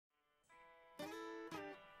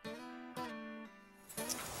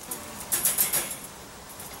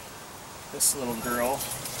this little girl.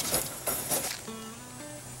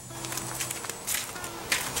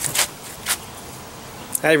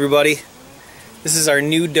 Hi everybody. This is our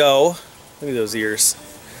new doe. Look at those ears.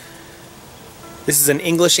 This is an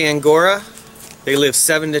English Angora. They live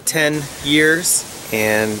 7 to 10 years,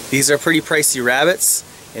 and these are pretty pricey rabbits,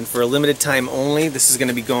 and for a limited time only this is going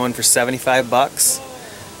to be going for 75 bucks.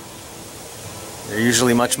 They're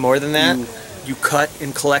usually much more than that. You cut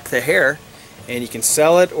and collect the hair and you can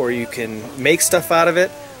sell it or you can make stuff out of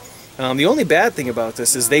it. The only bad thing about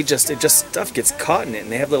this is stuff gets caught in it,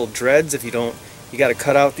 and they have little dreads. If you don't, you got to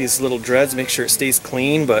cut out these little dreads, make sure it stays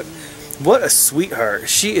clean. But what a sweetheart.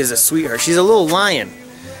 She is a sweetheart. She's a little lion.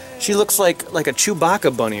 She looks like a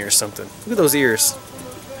Chewbacca bunny or something. Look at those ears.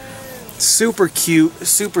 Super cute,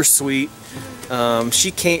 super sweet.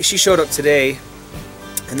 She showed up today,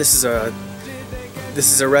 and this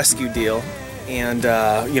is a rescue deal. And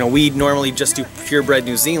you know, we normally just do purebred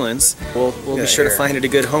New Zealands. We'll be sure to find it a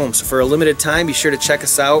good home. So for a limited time, be sure to check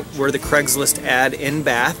us out. We're the Craigslist ad in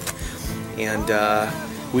Bath, and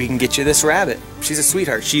we can get you this rabbit. She's a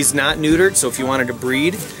sweetheart. She's not neutered, so if you wanted to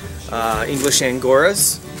breed English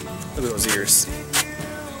Angoras, look at those ears.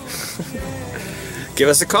 Give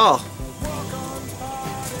us a call.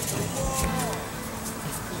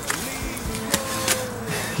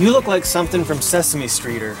 You look like something from Sesame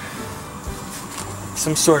Street or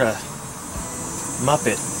some sort of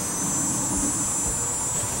Muppet.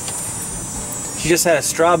 She just had a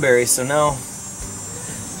strawberry, so now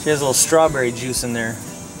she has a little strawberry juice in there.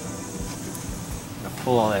 I'll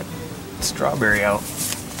pull all that strawberry out.